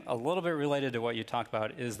thing a little bit related to what you talked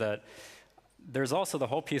about is that there's also the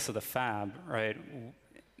whole piece of the fab, right?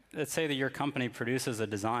 Let's say that your company produces a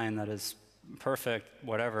design that is perfect,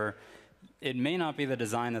 whatever. It may not be the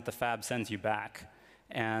design that the fab sends you back.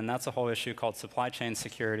 And that's a whole issue called supply chain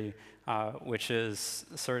security, which is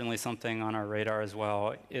certainly something on our radar as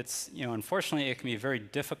well. It's, you know, unfortunately, it can be very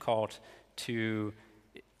difficult to,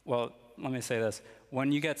 well, let me say this.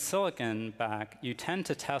 When you get silicon back, you tend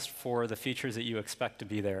to test for the features that you expect to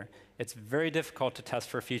be there. It's very difficult to test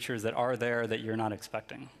for features that are there that you're not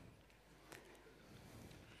expecting.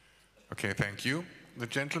 Okay, thank you. The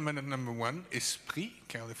gentleman at number 1, Esprit,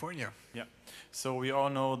 California. Yeah. So we all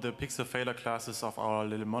know the pixel failure classes of our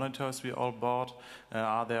little monitors we all bought.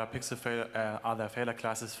 Are there failure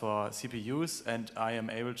classes for CPUs? And I am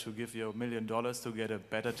able to give you $1 million to get a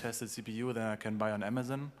better tested CPU than I can buy on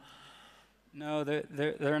Amazon? No,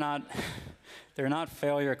 they're not. They're not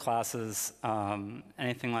failure classes,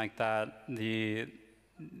 anything like that. The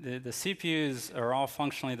CPUs are all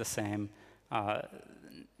functionally the same.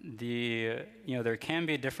 You know, there can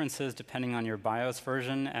be differences depending on your BIOS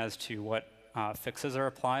version as to what fixes are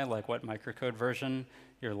applied, like what microcode version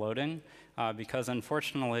you're loading, because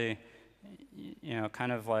unfortunately, you know,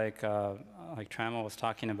 kind of like Trammell was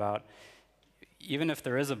talking about, even if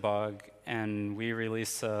there is a bug and we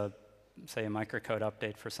release say a microcode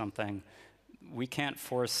update for something, we can't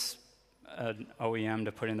force an OEM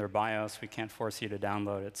to put in their BIOS. We can't force you to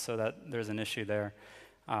download it, so that there's an issue there.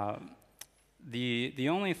 The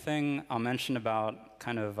only thing I'll mention about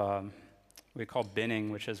kind of we call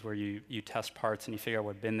binning, which is where you test parts and you figure out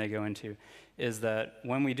what bin they go into, is that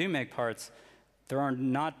when we do make parts, there are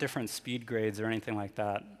not different speed grades or anything like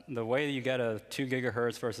that. The way you get a 2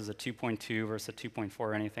 gigahertz versus a 2.2 versus a 2.4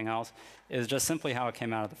 or anything else is just simply how it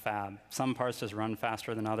came out of the fab. Some parts just run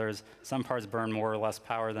faster than others. Some parts burn more or less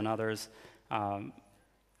power than others.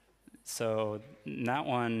 So in that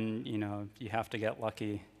one, you know, you have to get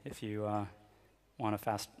lucky if you want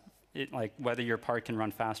to like whether your part can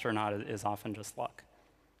run faster or not is often just luck.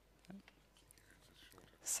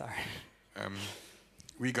 Sorry.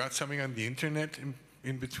 We got something on the internet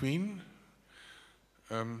in between.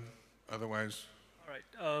 Otherwise. All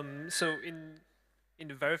right. So in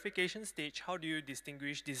the verification stage, how do you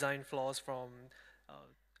distinguish design flaws from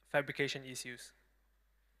fabrication issues?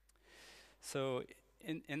 So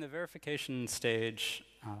in the verification stage,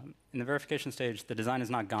 the design has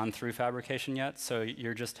not gone through fabrication yet, so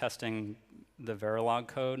you're just testing the Verilog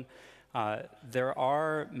code. There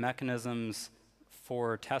are mechanisms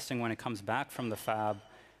for testing when it comes back from the fab,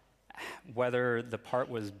 whether the part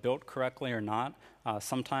was built correctly or not.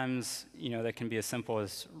 Sometimes, you know, that can be as simple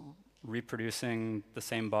as reproducing the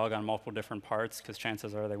same bug on multiple different parts, because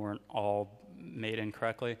chances are they weren't all made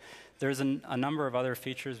incorrectly. There's a number of other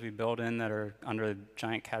features we build in that are under the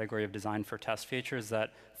giant category of design for test features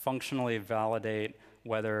that functionally validate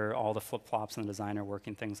whether all the flip-flops in the design are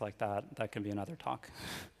working, things like that. That could be another talk.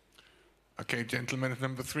 Okay, gentleman at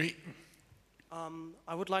number 3.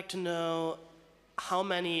 I would like to know how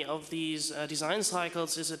many of these design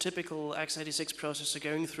cycles is a typical x86 processor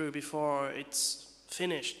going through before it's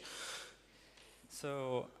finished?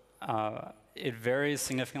 So it varies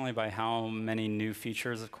significantly by how many new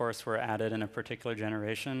features, of course, were added in a particular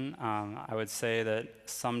generation. I would say that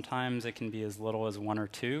sometimes it can be as little as 1 or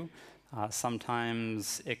 2.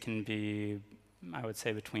 Sometimes it can be, I would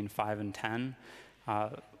say, between 5 and 10.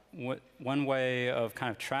 One way of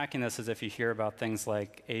kind of tracking this is if you hear about things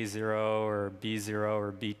like A0 or B0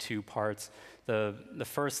 or B2 parts. The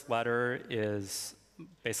first letter is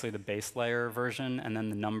basically the base layer version, and then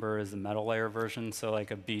the number is the metal layer version. So like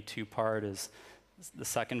a B2 part is the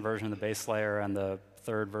second version of the base layer and the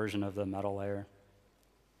third version of the metal layer.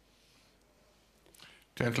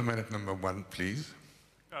 Gentleman at number 1, please.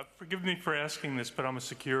 Forgive me for asking this, but I'm a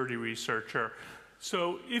security researcher.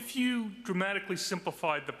 So if you dramatically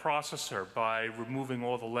simplified the processor by removing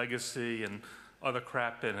all the legacy and other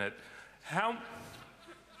crap in it,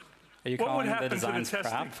 what would happen to the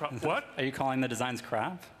testing? What? Are you calling the designs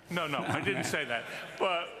crap? No, I didn't say that.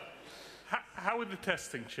 But how would the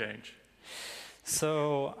testing change?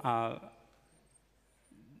 So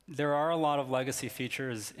there are a lot of legacy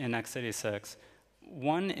features in x86.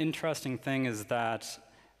 One interesting thing is that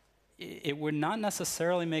it would not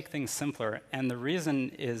necessarily make things simpler. And the reason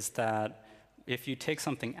is that if you take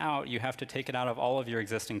something out, you have to take it out of all of your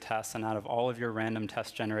existing tests and out of all of your random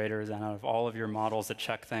test generators and out of all of your models that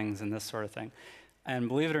check things and this sort of thing. And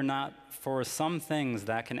believe it or not, for some things,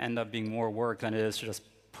 that can end up being more work than it is to just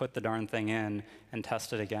put the darn thing in and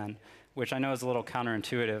test it again, which I know is a little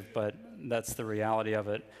counterintuitive, but that's the reality of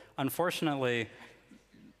it. Unfortunately,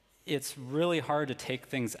 it's really hard to take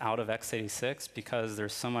things out of x86 because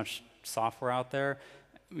there's so much software out there.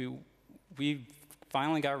 We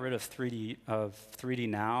finally got rid of 3D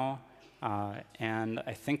now, and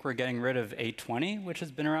I think we're getting rid of 820, which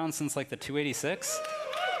has been around since like the 286.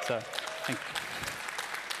 So,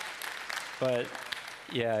 but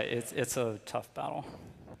yeah, it's a tough battle.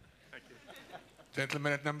 Thank you.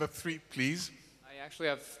 Gentleman at number 3, please. I actually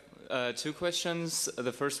have 2 questions.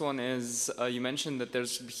 The first one is, you mentioned that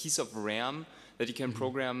there's a piece of RAM that you can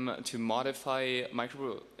program to modify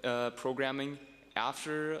microprogramming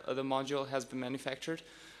after the module has been manufactured.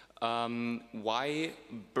 Why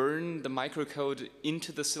burn the microcode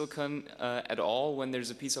into the silicon at all when there's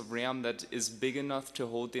a piece of RAM that is big enough to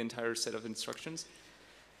hold the entire set of instructions?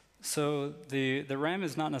 So the RAM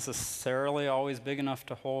is not necessarily always big enough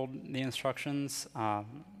to hold the instructions.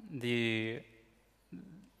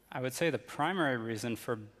 I would say the primary reason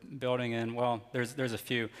for building in, well, there's a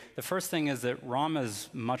few. The first thing is that ROM is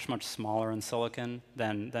much, much smaller in silicon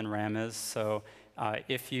than RAM is. So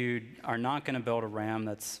if you are not going to build a RAM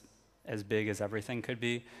that's as big as everything could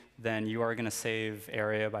be, then you are going to save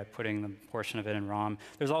area by putting the portion of it in ROM.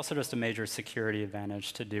 There's also just a major security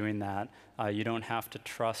advantage to doing that. You don't have to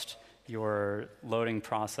trust your loading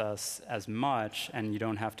process as much, and you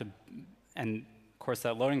don't have to, and of course,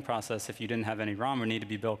 that loading process, if you didn't have any ROM, would need to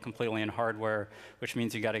be built completely in hardware, which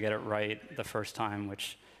means you got to get it right the first time,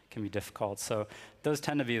 which can be difficult. So those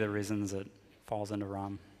tend to be the reasons it falls into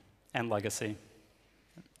ROM and legacy.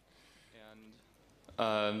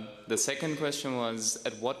 And the second question was,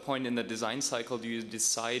 at what point in the design cycle do you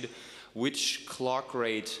decide which clock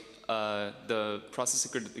rate the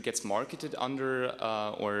processor gets marketed under,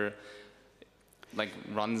 or like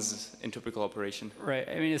runs in typical operation? Right.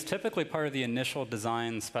 I mean, it's typically part of the initial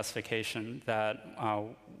design specification that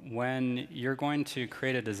when you're going to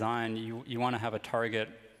create a design, you want to have a target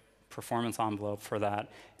performance envelope for that.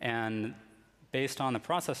 And based on the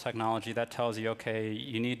process technology, that tells you, okay,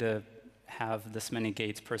 you need to have this many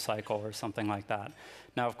gates per cycle or something like that.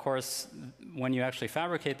 Now, of course, when you actually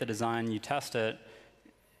fabricate the design, you test it,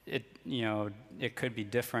 it could be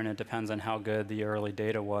different. It depends on how good the early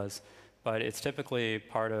data was. But it's typically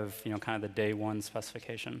part of, kind of the day one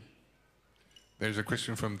specification. There's a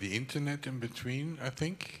question from the internet in between, I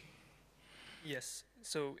think. Yes.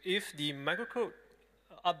 So if the microcode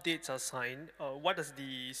updates are signed, what does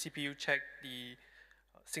the CPU check the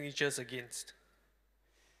signatures against?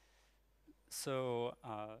 So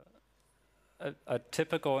a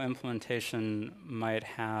typical implementation might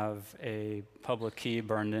have a public key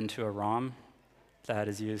burned into a ROM that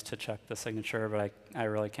is used to check the signature, but I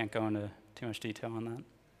really can't go into too much detail on that.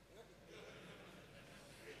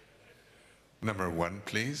 Number 1,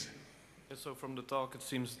 please. So from the talk, it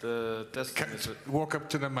seems the testing is... Walk up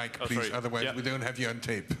to the mic, please, sorry. otherwise we don't have you on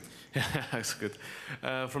tape. That's good.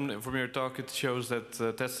 From your talk, it shows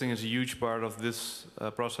that testing is a huge part of this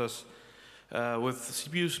process. With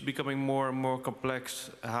CPUs becoming more and more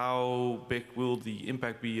complex, how big will the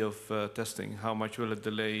impact be of testing? How much will it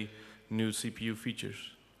delay new CPU features?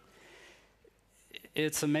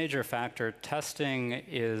 It's a major factor. Testing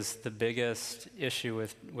is the biggest issue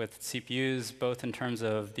with CPUs, both in terms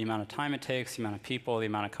of the amount of time it takes, the amount of people, the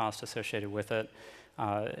amount of cost associated with it.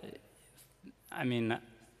 I mean,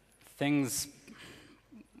 things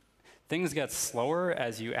get slower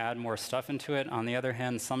as you add more stuff into it. On the other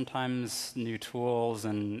hand, sometimes new tools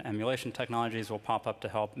and emulation technologies will pop up to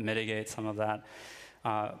help mitigate some of that.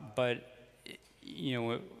 But you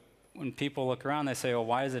know, when people look around, they say, "Well,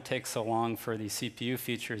 why does it take so long for these CPU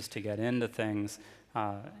features to get into things?"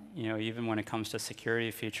 You know, even when it comes to security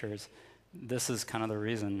features, this is kind of the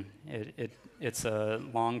reason. It's a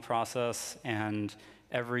long process, and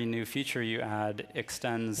every new feature you add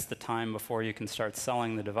extends the time before you can start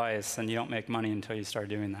selling the device, and you don't make money until you start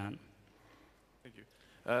doing that. Thank you.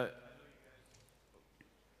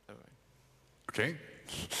 Okay.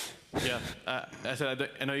 Yeah, I said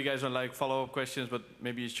I know you guys don't like follow-up questions, but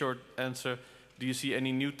maybe a short answer. Do you see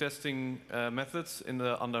any new testing methods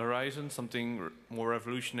on the horizon? Something more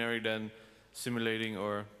revolutionary than simulating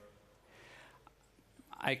or?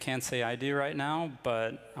 I can't say I do right now,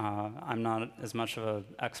 but I'm not as much of an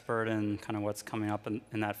expert in kind of what's coming up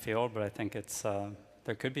in that field. But I think it's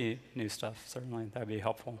there could be new stuff. Certainly, that'd be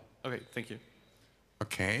helpful. Okay, thank you.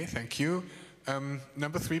 Okay, thank you.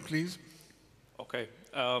 Number 3, please. Okay.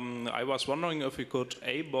 I was wondering if we could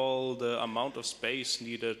eyeball the amount of space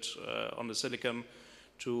needed on the silicon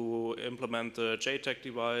to implement the JTAG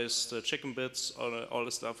device, the chicken bits, all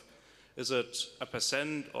the stuff. Is it a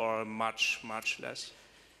 % or much, much less?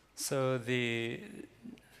 So the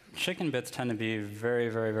chicken bits tend to be very,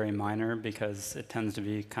 very, very minor because it tends to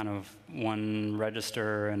be kind of one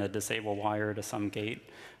register and a disable wire to some gate.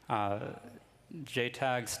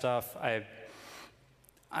 JTAG stuff,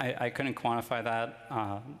 I couldn't quantify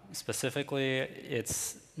that specifically.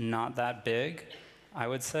 It's not that big, I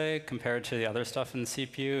would say, compared to the other stuff in the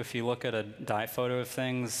CPU. If you look at a die photo of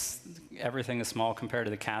things, everything is small compared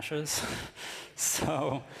to the caches.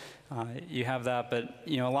 So you have that, but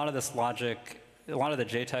you know, a lot of this logic, a lot of the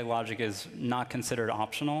JTAG logic is not considered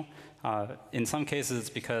optional. In some cases, it's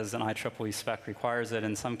because an IEEE spec requires it.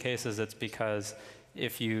 In some cases, it's because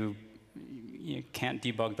if you can't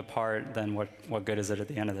debug the part, then what good is it at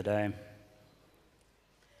the end of the day?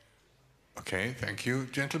 Okay, thank you.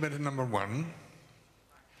 Gentleman at number 1.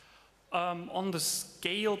 On the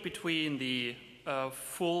scale between the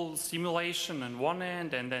full simulation on one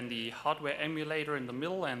end and then the hardware emulator in the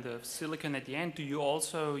middle and the silicon at the end, do you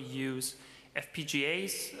also use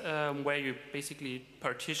FPGAs where you basically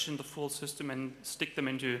partition the full system and stick them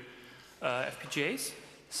into FPGAs?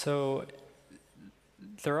 So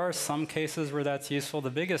there are some cases where that's useful. The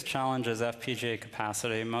biggest challenge is FPGA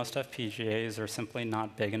capacity. Most FPGAs are simply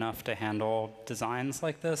not big enough to handle designs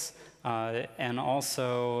like this. And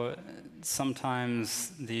also,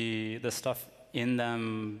 sometimes the stuff in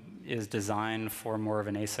them is designed for more of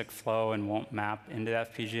an ASIC flow and won't map into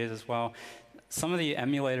FPGAs as well. Some of the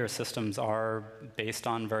emulator systems are based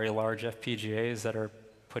on very large FPGAs that are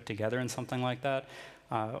put together in something like that.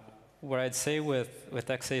 What I'd say with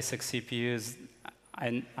x86 CPUs,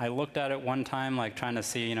 I looked at it one time, like trying to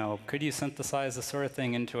see, you know, could you synthesize this sort of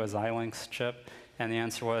thing into a Xilinx chip? And the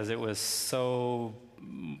answer was it was so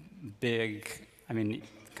big, I mean,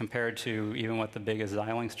 compared to even what the biggest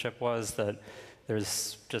Xilinx chip was, that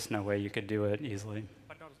there's just no way you could do it easily.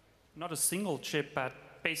 But not a single chip, but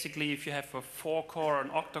basically if you have a 4-core or an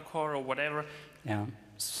octa-core or whatever, yeah,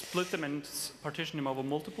 split them and partition them over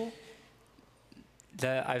multiple?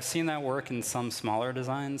 I've seen that work in some smaller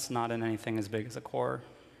designs, not in anything as big as a core.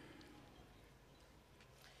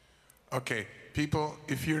 Okay, people,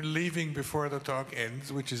 if you're leaving before the talk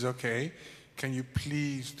ends, which is okay, can you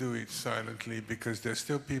please do it silently, because there's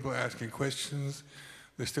still people asking questions.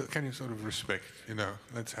 There's still, can you sort of respect, you know,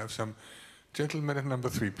 let's have some. Gentleman at number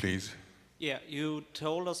 3, please. Yeah, you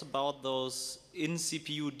told us about those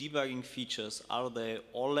in-CPU debugging features. Are they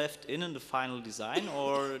all left in the final design,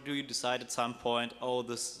 or do you decide at some point, oh,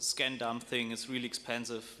 this scan dump thing is really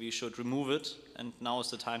expensive, we should remove it, and now is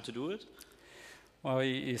the time to do it? Well,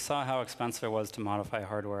 you saw how expensive it was to modify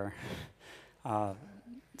hardware.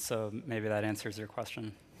 So maybe that answers your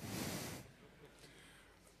question.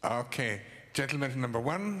 Okay, gentleman at number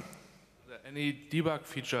 1. Any debug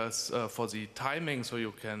features for the timing, so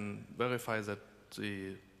you can verify that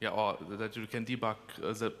that you can debug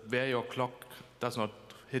where your clock does not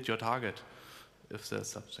hit your target, if there's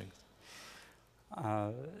something.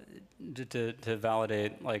 To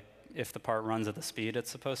validate, like, if the part runs at the speed it's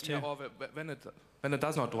supposed to? Yeah, or when it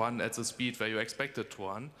does not run at the speed where you expect it to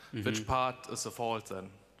run, which part is the fault then?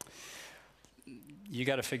 You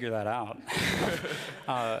got to figure that out.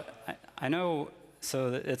 I know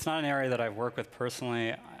So it's not an area that I've worked with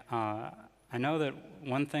personally. I know that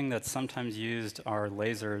one thing that's sometimes used are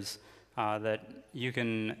lasers, that you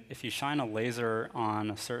can, if you shine a laser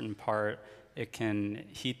on a certain part, it can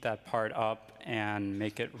heat that part up and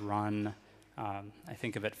make it run, I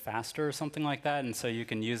think of it faster or something like that, and so you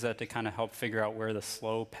can use that to kind of help figure out where the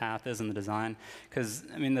slow path is in the design. Because,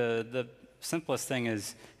 I mean, the simplest thing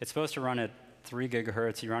is it's supposed to run at 3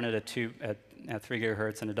 gigahertz, you run it at 3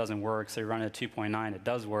 gigahertz and it doesn't work, so you run it at 2.9, it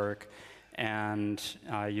does work, and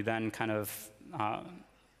you then kind of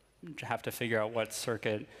have to figure out what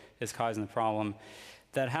circuit is causing the problem.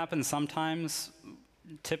 That happens sometimes.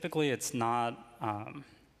 Typically it's not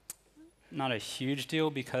a huge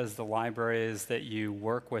deal because the libraries that you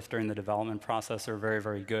work with during the development process are very,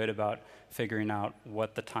 very good about figuring out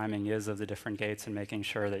what the timing is of the different gates and making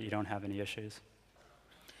sure that you don't have any issues.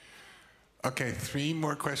 Okay, 3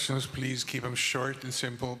 more questions, please. Keep them short and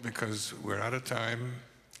simple because we're out of time.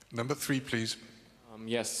 Number 3, please.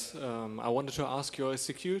 Yes, I wanted to ask, you're a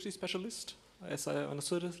security specialist, as I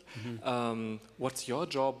understood it. Mm-hmm. What's your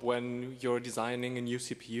job when you're designing a new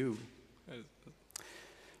CPU?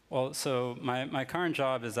 Well, so my current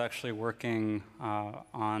job is actually working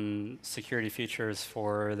on security features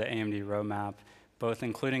for the AMD roadmap, both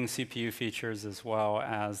including CPU features as well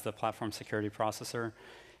as the platform security processor.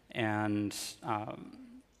 And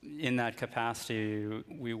in that capacity,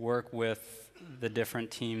 we work with the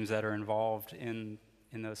different teams that are involved in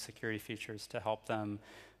those security features to help them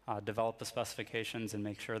develop the specifications and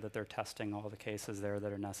make sure that they're testing all the cases there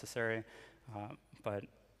that are necessary. But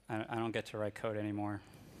I don't get to write code anymore.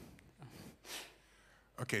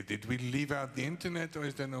 Okay, did we leave out the internet, or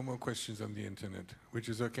is there no more questions on the internet? Which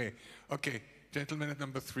is okay. Okay, gentleman at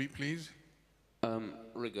number 3, please.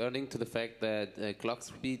 Regarding to the fact that clock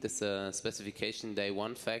speed is a specification day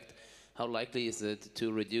 1 fact, how likely is it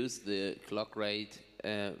to reduce the clock rate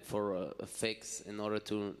for a fix in order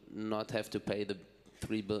to not have to pay the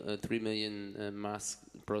 3 million mask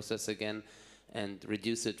process again, and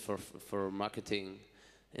reduce it for marketing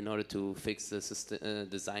in order to fix the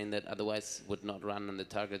design that otherwise would not run on the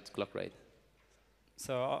target clock rate?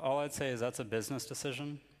 So all I'd say is that's a business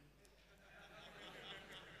decision.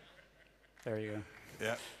 There you go.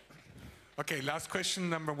 Yeah. Okay, last question,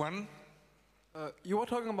 number 1. You were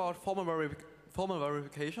talking about formal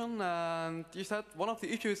verification, and you said one of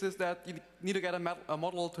the issues is that you need to get a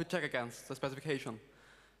model to check against the specification.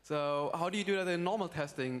 So how do you do that in normal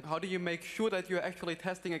testing? How do you make sure that you're actually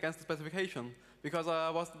testing against the specification? Because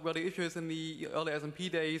were the issues in the early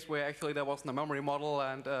SMP days where actually there wasn't a memory model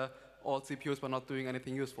and all CPUs were not doing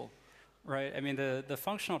anything useful? Right. I mean, the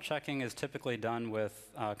functional checking is typically done with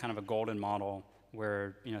kind of a golden model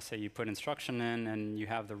where, say you put instruction in and you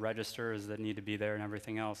have the registers that need to be there and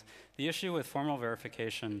everything else. The issue with formal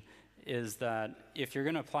verification is that if you're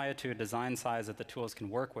going to apply it to a design size that the tools can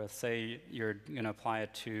work with, say you're going to apply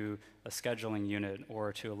it to a scheduling unit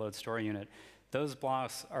or to a load store unit, those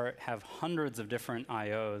blocks have hundreds of different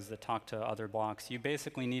IOs that talk to other blocks. You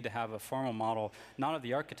basically need to have a formal model, not of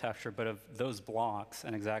the architecture, but of those blocks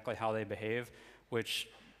and exactly how they behave, which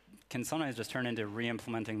can sometimes just turn into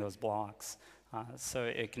re-implementing those blocks. So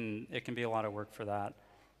it can be a lot of work for that.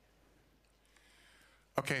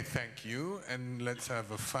 Okay, thank you. And let's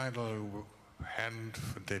have a final hand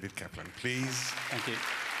for David Kaplan, please. Thank you.